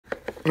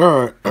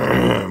Alright,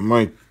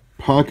 my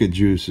pocket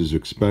juice is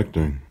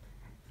expecting.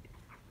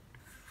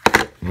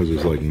 Because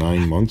it's like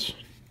 9 months.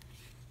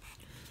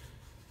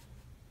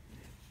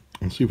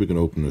 Let's see if we can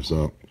open this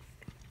up.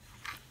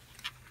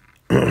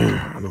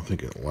 I don't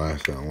think it'll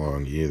last that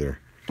long either.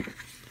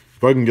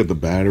 If I can get the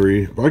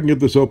battery, if I can get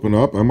this open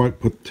up, I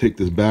might take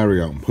this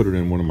battery out and put it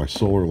in one of my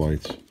solar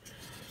lights.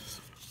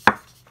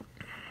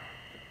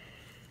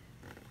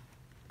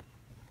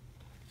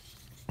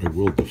 I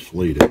will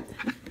deflate it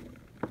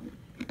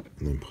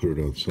and then put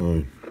it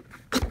outside.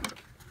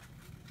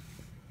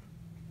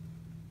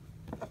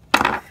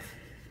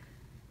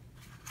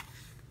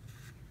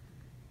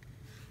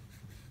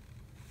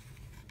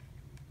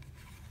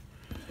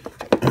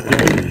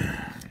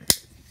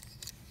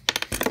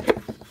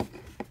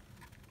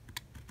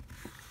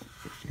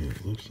 Yeah,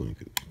 it looks like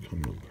it's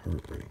coming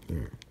apart right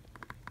there.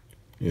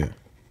 Yeah.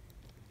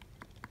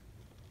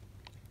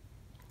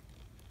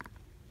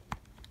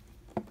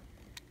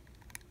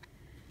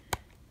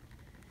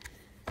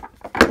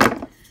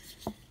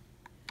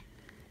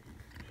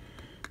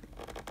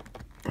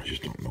 I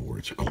just don't know where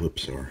its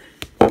clips are.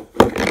 I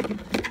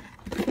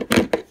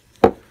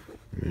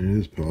mean, it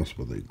is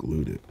possible they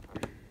glued it.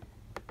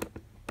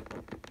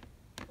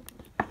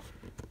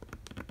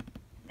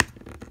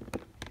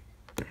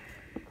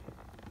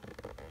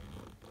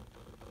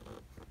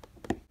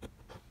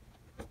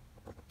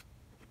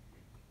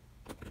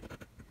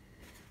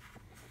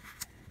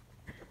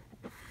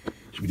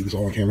 Should we do this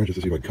all on camera just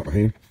to see if I can cut my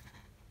hand?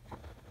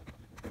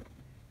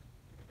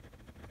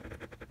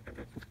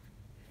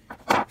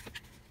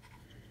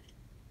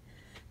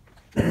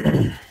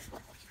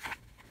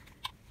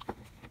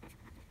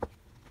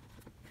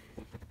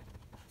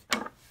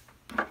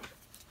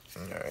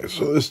 Alright,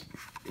 so this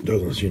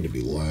doesn't seem to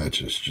be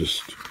latched, it's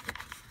just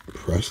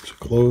pressed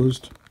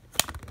closed.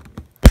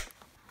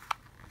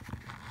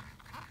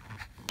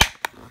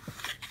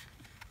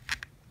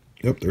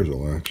 Yep, there's a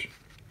latch.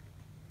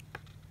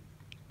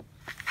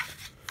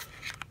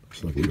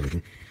 It's not glued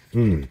anything.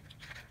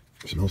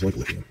 It smells like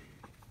lithium.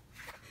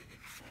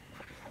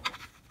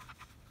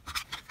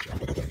 I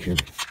got that on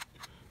camera.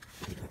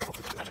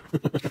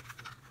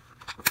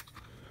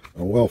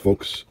 Oh well,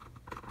 folks.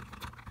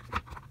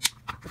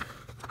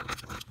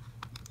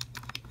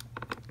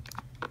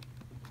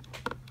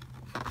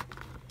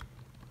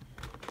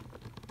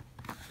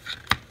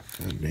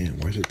 Oh man,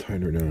 why is it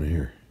tighter down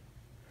here?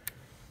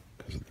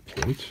 Because of the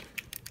plates?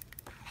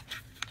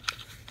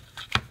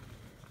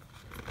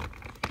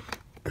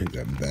 I think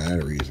that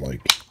battery is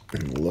like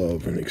in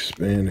love and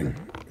expanding.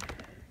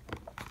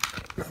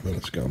 Now that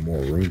it's got more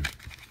room.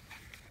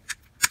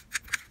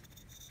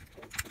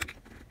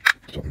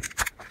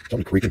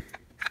 Something creaking.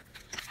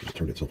 It just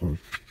turned itself on.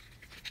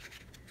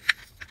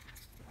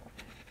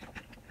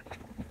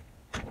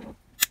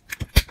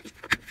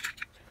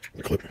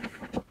 The clip.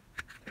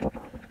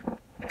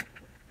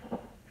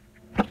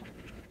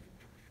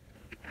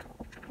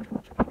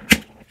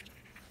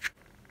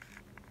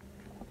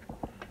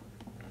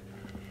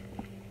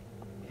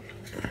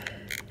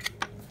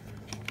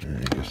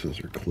 I guess those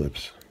are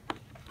clips.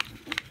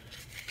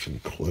 Some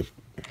clip.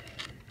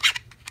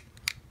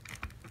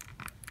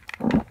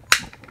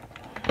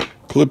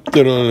 Clipped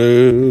it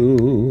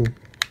on.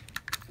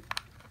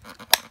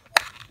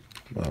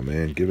 Come on,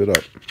 man, give it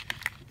up.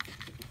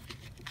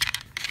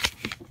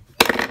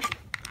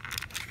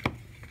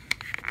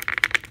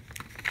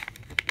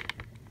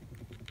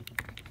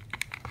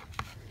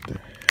 What the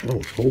hell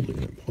is holding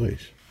it in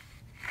place?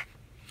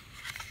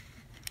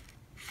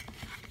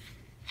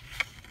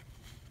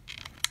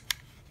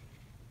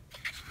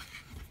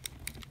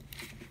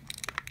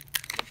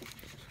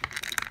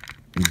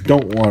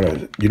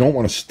 You don't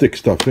want to stick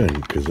stuff in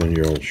because then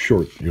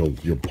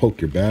you'll poke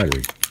your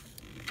battery.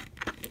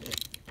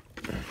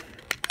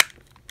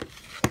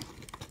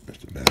 Is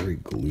the battery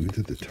glued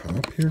to the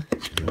top here?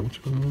 Is that what's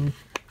going on?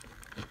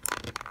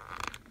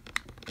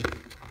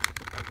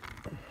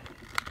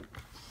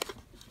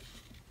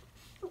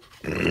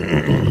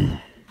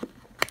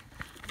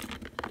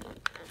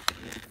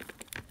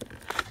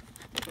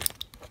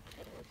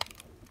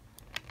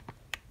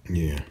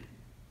 Yeah.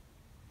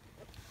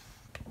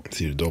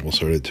 See the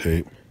double-sided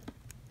tape.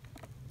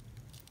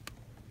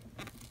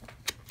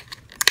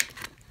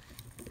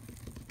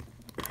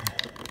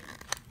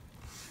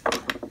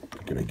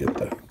 I'm gonna get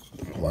the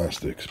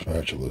plastic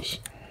spatulas.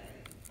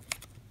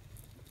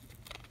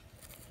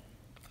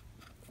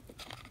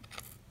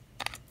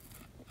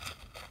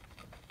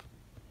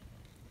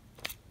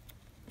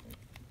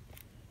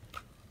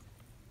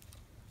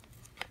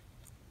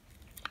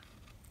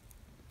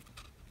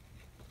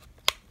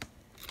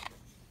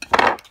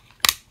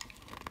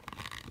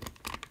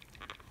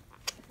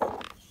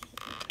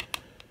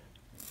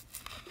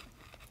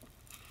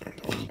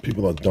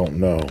 People that don't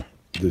know,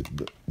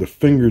 the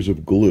fingers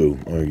of glue,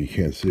 oh, you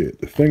can't see it.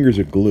 The fingers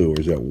of glue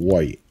is at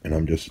white, and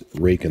I'm just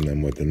raking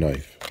them with the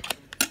knife.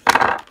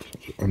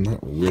 So I'm not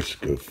at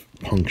risk of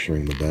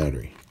puncturing the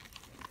battery.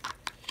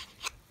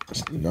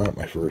 It's not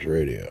my first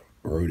rodeo.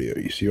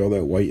 You see all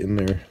that white in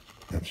there?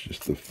 That's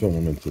just the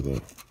filaments of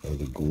the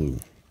glue.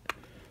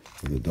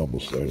 with a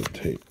double-sided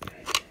tape.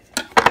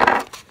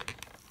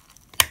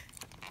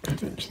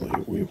 Eventually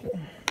we will.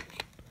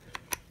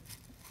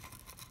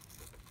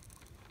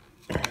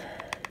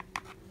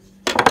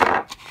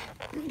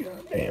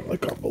 God damn,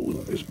 look how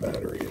blue this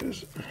battery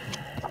is.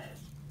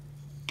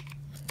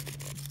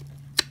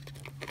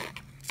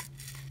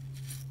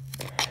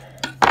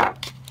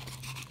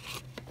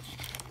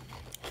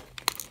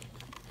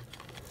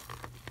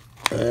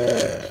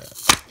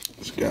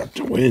 It's got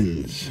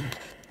twins.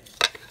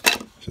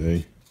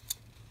 See?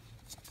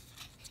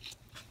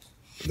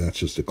 That's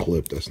just a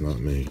clip, that's not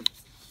me.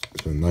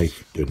 The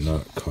knife did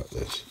not cut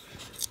this.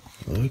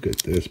 Look at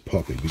this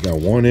puppy. We got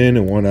one in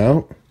and one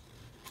out.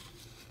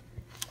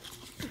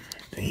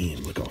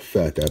 Damn, look how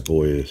fat that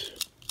boy is.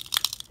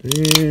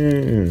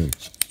 Damn.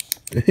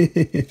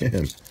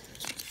 Damn.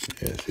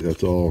 Yeah, see,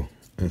 that's all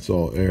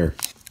air.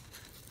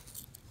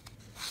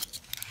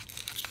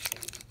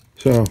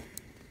 So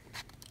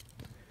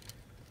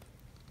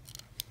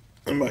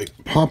I might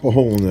pop a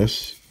hole in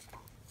this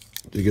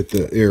to get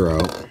the air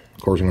out.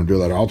 Of course, I'm going to do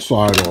that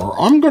outside, or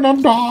I'm going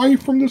to die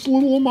from this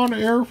little amount of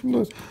air from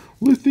the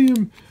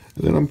lithium.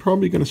 And then I'm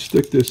probably going to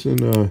stick this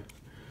in a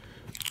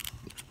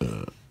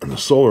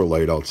solar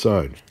light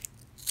outside.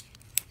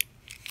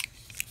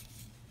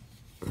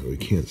 We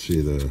can't see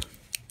the...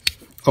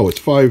 Oh, it's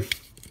 5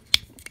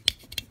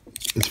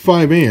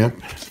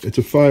 amp. It's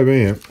a 5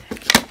 amp.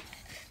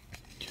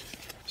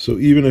 So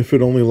even if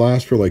it only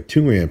lasts for like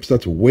 2 amps,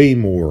 that's way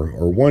more,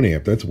 or 1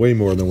 amp, that's way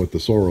more than what the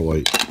solar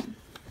light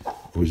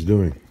was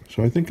doing.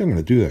 So I think I'm going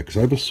to do that, because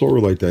I have a solar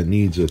light that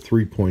needs a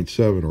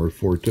 3.7 or a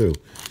 4.2.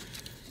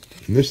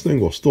 And this thing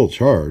will still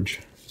charge.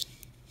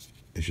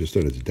 It's just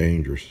that it's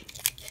dangerous.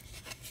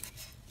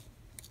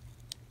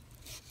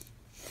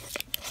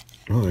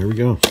 Oh, there we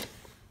go.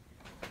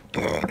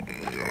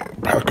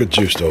 Pocket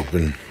juice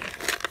open.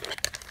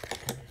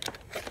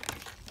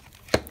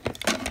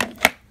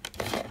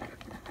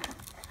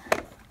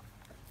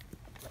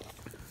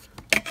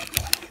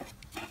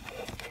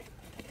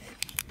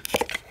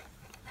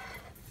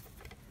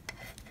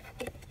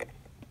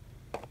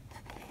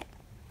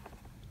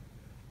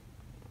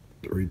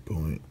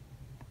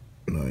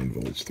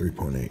 Volts,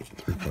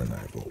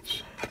 3.9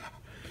 volts.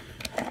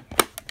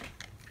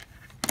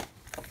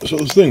 So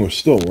this thing was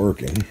still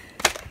working.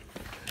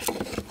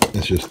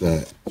 It's just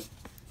that,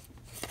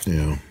 you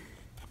know,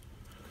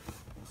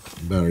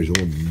 the battery's a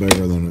little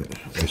bigger than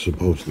it was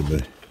supposed to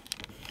be.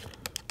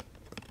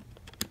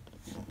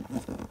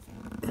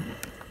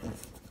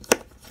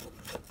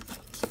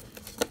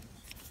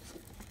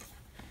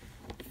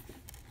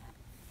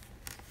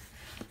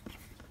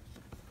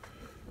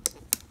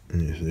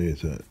 And you see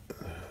it's at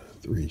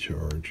 3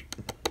 charge.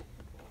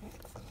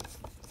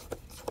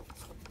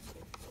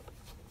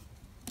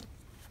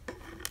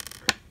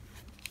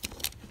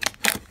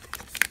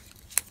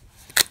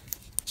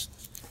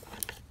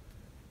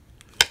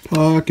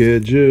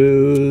 Pocket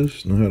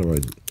juice. Now how do I...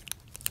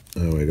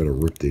 Oh, I gotta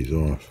rip these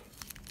off.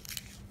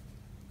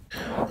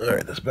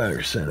 Alright, this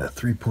battery's set at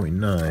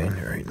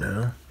 3.9 right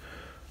now.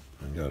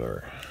 We got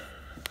our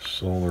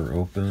solar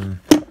open.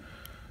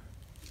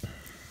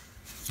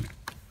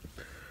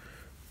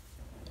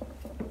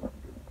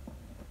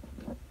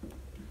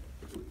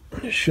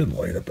 It should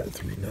light up at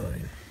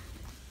 3.9.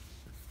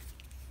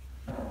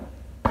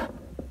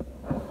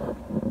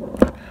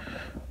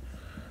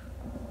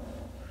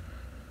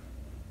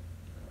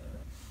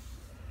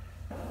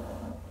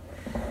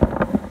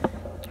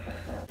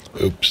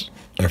 Oops,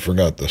 I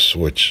forgot the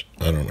switch.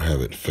 I don't have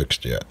it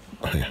fixed yet.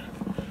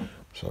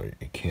 So you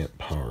can't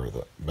power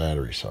the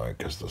battery side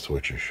because the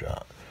switch is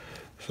shot.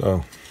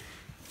 So,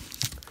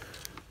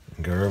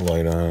 got our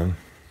light on.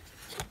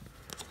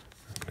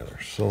 Got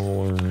our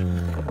solar.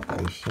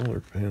 The solar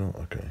panel.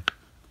 Okay.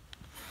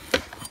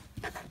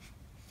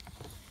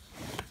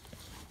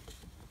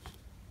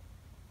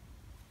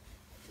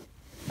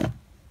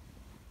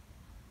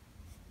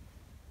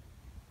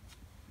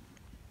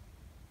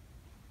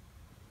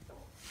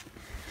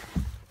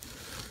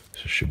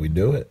 So should we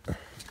do it?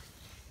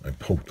 I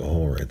poked a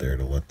hole right there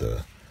to let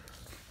the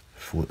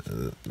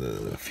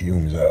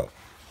fumes out.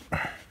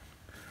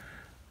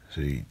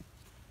 See,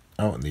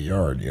 out in the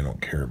yard, you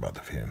don't care about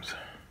the fumes.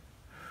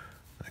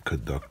 I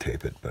could duct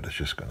tape it, but it's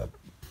just going to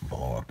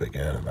blow up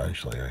again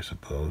eventually, I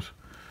suppose.